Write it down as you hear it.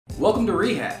Welcome to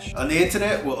Rehash. On the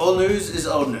internet, where all news is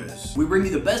old news. We bring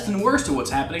you the best and worst of what's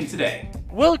happening today.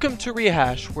 Welcome to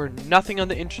Rehash, where nothing on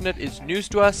the internet is news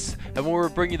to us, and where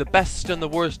we bring you the best and the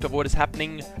worst of what is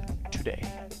happening today.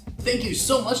 Thank you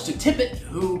so much to Tippett,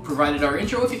 who provided our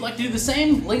intro. If you'd like to do the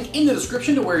same, link in the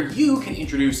description to where you can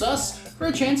introduce us for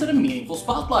a chance at a meaningful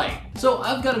spotlight. So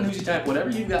I've got a newsy type whatever,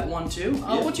 you've got one too.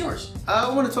 What's yours? I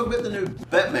want to talk about the new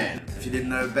Batman. If you didn't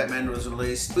know, Batman was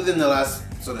released within the last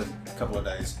sort of couple of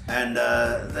days. And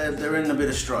they're in a bit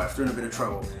of strife, they're in a bit of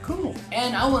trouble. Cool.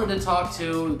 And I wanted to talk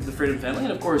to the Freedom Family,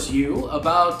 and of course you,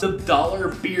 about the Dollar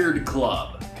Beard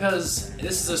Club. Because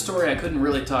this is a story I couldn't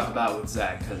really talk about with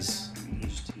Zach, because he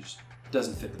just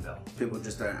doesn't fit the bill. People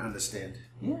just don't understand.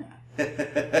 Yeah.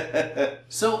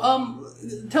 So,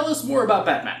 tell us more about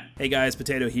Batman. Hey guys,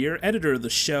 Potato here, editor of the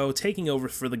show, taking over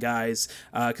for the guys,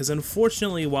 because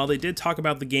unfortunately, while they did talk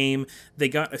about the game, they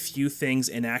got a few things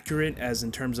inaccurate, as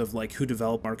in terms of like who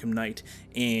developed Arkham Knight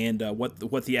and what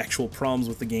the actual problems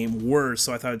with the game were.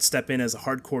 So I thought I'd step in as a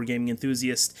hardcore gaming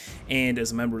enthusiast and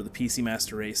as a member of the PC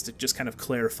Master Race to just kind of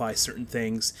clarify certain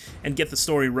things and get the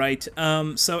story right.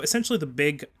 So essentially, the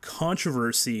big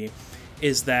controversy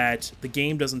is that the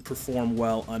game doesn't perform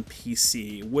well on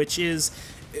PC, which is,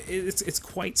 it's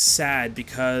quite sad,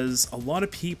 because a lot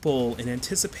of people, in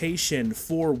anticipation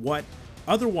for what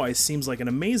otherwise seems like an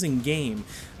amazing game,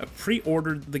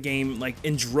 pre-ordered the game like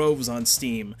in droves on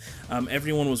Steam.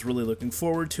 Everyone was really looking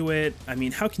forward to it. I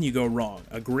mean, how can you go wrong?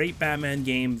 A great Batman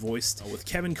game voiced with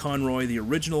Kevin Conroy, the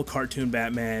original cartoon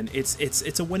Batman.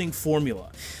 It's a winning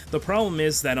formula. The problem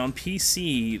is that on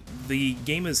PC, the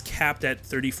game is capped at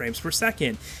 30 frames per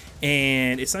second.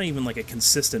 And it's not even like a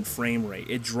consistent frame rate.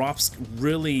 It drops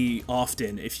really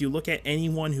often. If you look at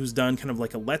anyone who's done kind of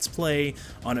like a Let's Play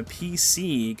on a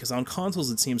PC, because on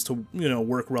consoles it seems to, you know,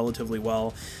 work relatively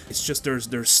well, it's just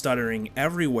there's stuttering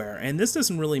everywhere. And this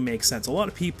doesn't really make sense. A lot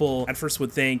of people at first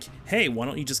would think, hey, why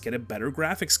don't you just get a better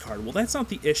graphics card? Well, that's not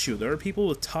the issue. There are people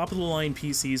with top-of-the-line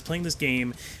PCs playing this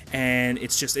game, and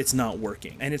it's not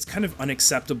working. And it's kind of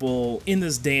unacceptable in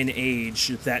this day and age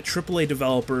that AAA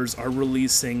developers are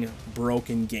releasing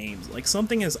broken games. Like,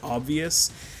 something as obvious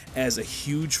as a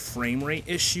huge frame rate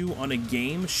issue on a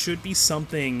game should be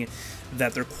something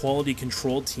that their quality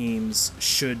control teams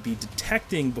should be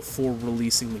detecting before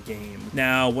releasing the game.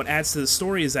 Now, what adds to the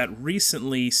story is that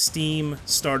recently Steam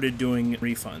started doing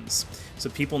refunds. So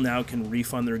people now can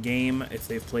refund their game if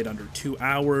they've played under 2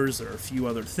 hours. There are a few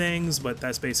other things, but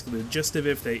that's basically the gist of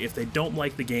it. If they don't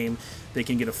like the game, they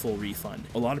can get a full refund.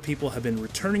 A lot of people have been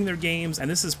returning their games,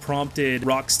 and this has prompted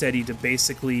Rocksteady to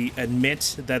basically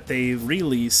admit that they've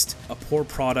released a poor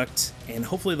product, and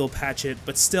hopefully they'll patch it,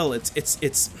 but still,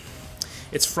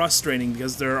 it's frustrating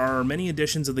because there are many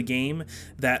editions of the game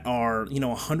that are, you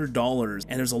know, $100,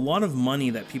 and there's a lot of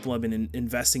money that people have been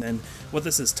investing in. What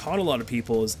this has taught a lot of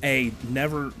people is A,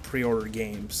 never pre-order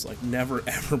games, like never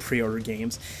ever pre-order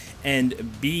games,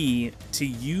 and B, to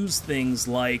use things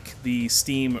like the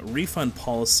Steam refund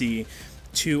policy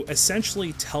to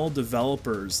essentially tell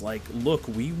developers, like, look,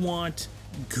 we want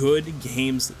good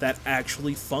games that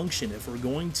actually function. If we're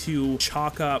going to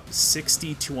chalk up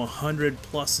 $60 to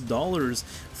 $100+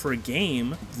 for a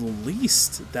game, the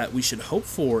least that we should hope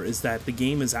for is that the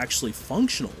game is actually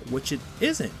functional, which it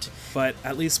isn't. But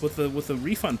at least with the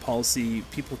refund policy,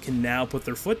 people can now put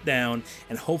their foot down,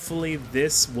 and hopefully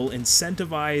this will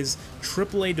incentivize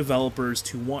AAA developers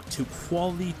to want to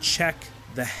quality check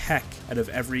the heck out of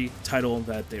every title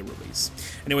that they release.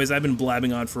 Anyways, I've been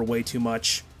blabbing on for way too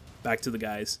much. Back to the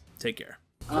guys. Take care.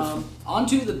 On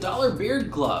to the Dollar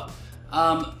Beard Club.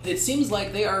 It seems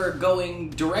like they are going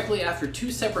directly after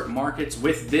two separate markets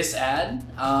with this ad.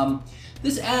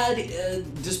 This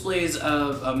ad displays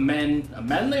a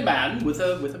manly man with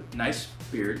a nice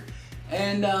beard,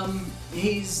 and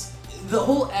the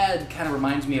whole ad kind of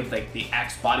reminds me of like the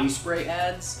Axe body spray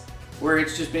ads, where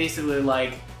it's just basically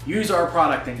like, use our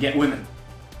product and get women.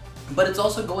 But it's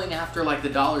also going after like the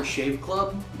Dollar Shave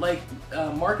Club like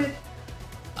market,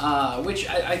 which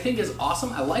I think is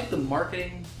awesome. I like the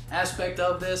marketing aspect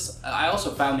of this. I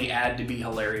also found the ad to be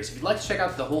hilarious. If you'd like to check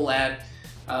out the whole ad,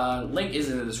 link is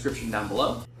in the description down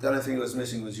below. The only thing that was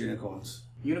missing was unicorns.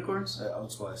 Unicorns?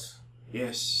 Old Spice.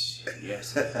 Yes,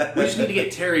 yes. We just need to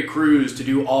get Terry Crews to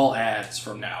do all ads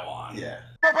from now on. Yeah.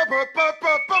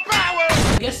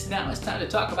 I guess now it's time to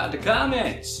talk about the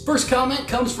comments. First comment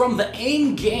comes from the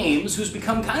AIM Games, who's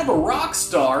become kind of a rock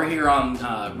star here on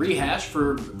Rehash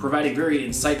for providing very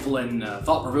insightful and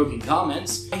thought-provoking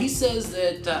comments. He says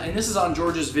that, and this is on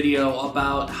George's video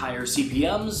about higher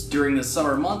CPMs during the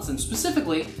summer months, and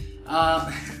specifically,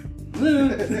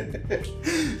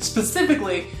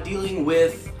 Specifically dealing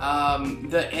with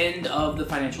the end of the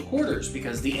financial quarters,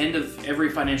 because the end of every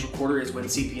financial quarter is when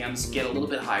CPMs get a little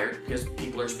bit higher because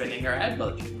people are spending their ad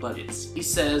budgets. He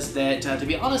says that, to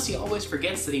be honest, he always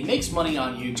forgets that he makes money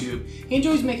on YouTube. He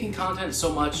enjoys making content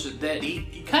so much that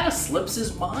he kind of slips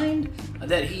his mind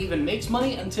that he even makes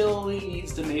money until he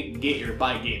needs to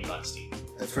buy Game Bucks team.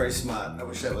 That's very smart. I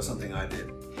wish that was something I did.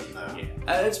 No.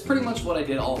 Yeah. It's pretty much what I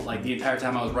did the entire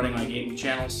time I was running my gaming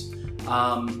channels.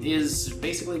 Is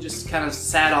basically just kind of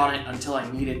sat on it until I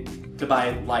needed to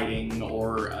buy lighting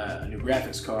or a new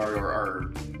graphics card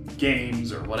or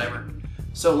games or whatever.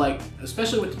 So like,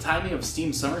 especially with the timing of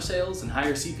Steam summer sales and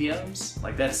higher CPMs,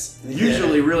 like that's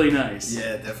usually really nice.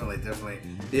 Yeah, definitely.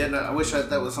 Yeah, no, I wish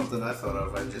that was something I thought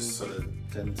of. I just sort of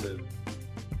tend to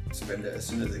spend it as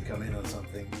soon as they come in on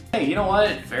something. Hey, you know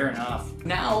what? Fair enough.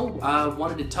 Now, I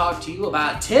wanted to talk to you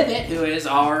about Tibbet, who is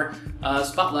our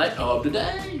spotlight of the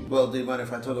day. Well, do you mind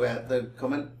if I talk about the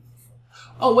comment?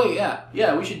 Oh wait,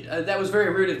 yeah, we should. That was very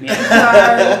rude of me.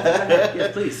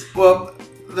 Yeah, please. Well,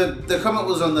 the comment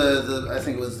was on I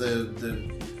think it was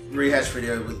the Rehash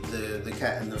video with the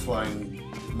cat and the flying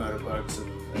motorbikes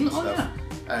and stuff. Yeah.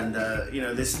 And you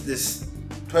know, this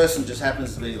person just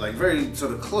happens to be like very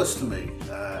sort of close to me,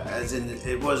 as in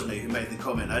it was me who made the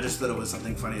comment. I just thought it was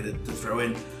something funny to throw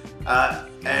in,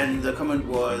 and the comment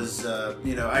was,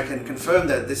 you know, I can confirm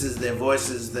that this is their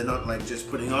voices. They're not like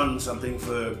just putting on something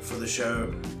for the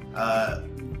show.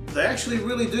 They actually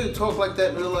really do talk like that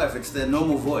in real life. It's their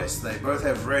normal voice. They both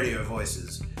have radio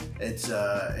voices. It's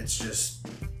just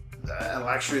a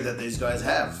luxury that these guys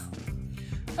have.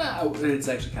 It's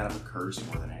actually kind of a curse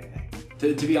more than anything.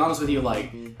 To be honest with you,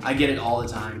 like, I get it all the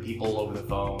time. People over the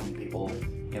phone, people,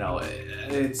 you know,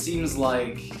 it seems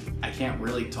like I can't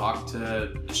really talk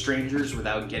to strangers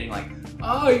without getting like,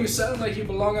 oh, you sound like you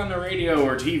belong on the radio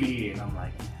or TV. And I'm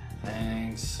like,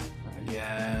 thanks,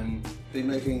 again. Be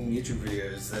making YouTube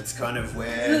videos, that's kind of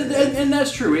where... And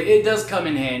that's true, it does come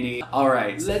in handy.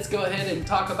 Alright, let's go ahead and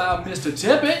talk about Mr.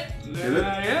 Tippett.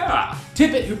 Yeah.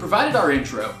 Tippett, who provided our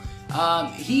intro.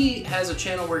 He has a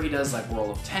channel where he does like World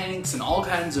of Tanks and all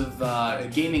kinds of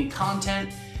gaming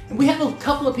content. And we have a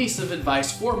couple of pieces of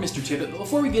advice for Mr. Tippett, but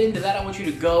before we get into that, I want you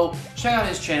to go check out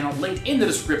his channel, linked in the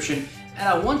description, and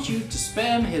I want you to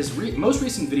spam his most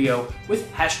recent video with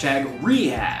hashtag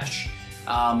Rehash.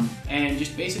 And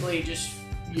just basically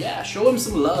show him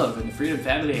some love and the Freedom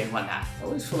Family and whatnot. I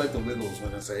always feel like the Wiggles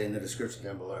when I say in the description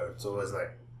down below. It's always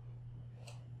like...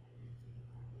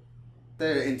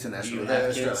 They're international, they're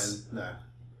Australian. No.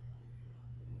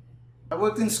 I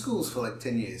worked in schools for like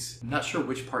 10 years. I'm not sure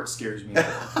which part scares me.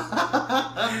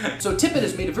 So Tippett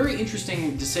has made a very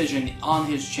interesting decision on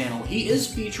his channel. He is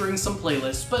featuring some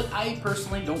playlists, but I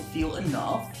personally don't feel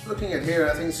enough. Looking at here,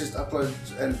 I think it's just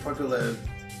uploads and popular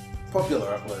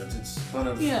uploads. It's kind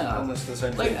of almost the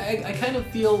same thing. I kind of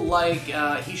feel like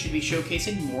he should be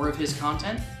showcasing more of his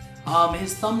content.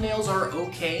 His thumbnails are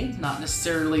okay, not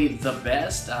necessarily the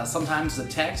best. Sometimes the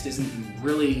text isn't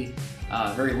really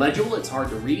very legible, it's hard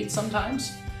to read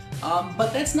sometimes.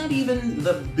 But that's not even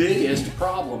the biggest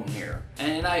problem here.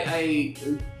 And I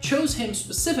chose him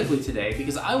specifically today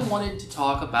because I wanted to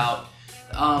talk about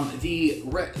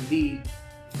the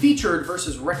featured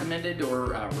versus recommended or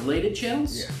related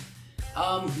channels. Yeah.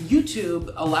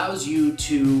 YouTube allows you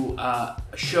to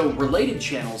show related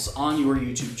channels on your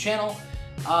YouTube channel.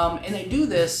 And they do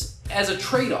this as a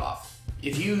trade-off.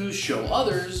 If you show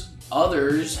others,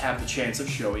 others have the chance of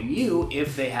showing you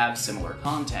if they have similar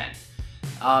content.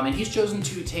 And he's chosen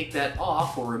to take that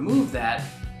off or remove that.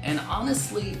 And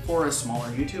honestly, for a smaller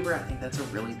YouTuber, I think that's a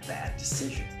really bad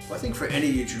decision. Well, I think for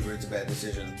any YouTuber, it's a bad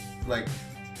decision. Like,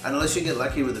 unless you get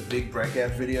lucky with a big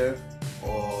breakout video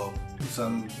or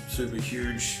some super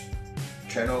huge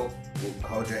channel will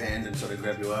hold your hand and sort of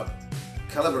grab you up,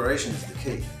 collaboration is the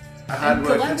key. Hard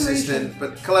work, consistent,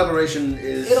 but collaboration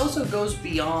is... It also goes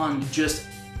beyond just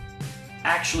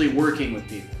actually working with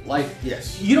people. Like,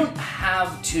 yes, you don't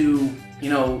have to, you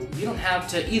don't have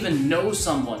to even know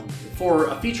someone for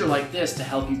a feature like this to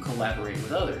help you collaborate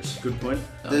with others. Good point.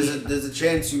 There's a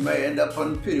chance you may end up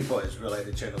on PewDiePie's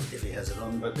related channels if he has it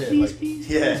on, but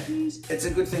yeah, please. It's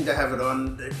a good thing to have it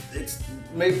on. It's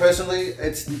me personally,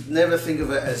 it's never think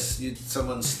of it as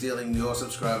someone stealing your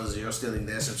subscribers or you're stealing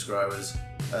their subscribers.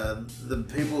 The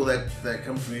people that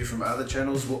come from you from other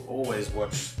channels will always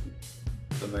watch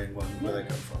the main one where they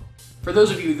come from. For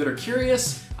those of you that are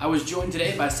curious, I was joined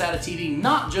today by Sata TV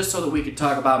not just so that we could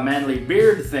talk about manly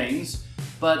beard things,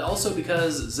 but also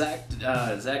because Zach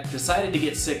decided to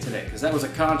get sick today, because that was a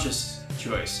conscious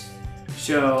choice.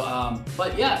 show.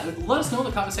 But yeah, let us know in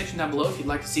the comment section down below if you'd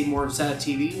like to see more of Sad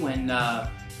TV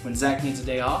when Zach needs a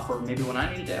day off, or maybe when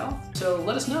I need a day off. So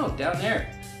let us know down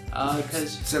there.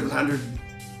 Because 700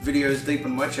 videos deep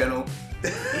on my channel.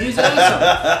 He's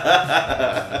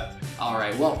awesome.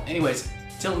 Alright, well, anyways,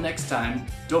 till next time,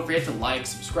 don't forget to like,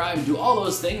 subscribe, and do all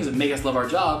those things that make us love our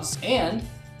jobs, and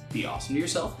be awesome to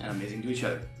yourself and amazing to each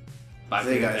other. Bye, See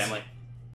you for your guys. family.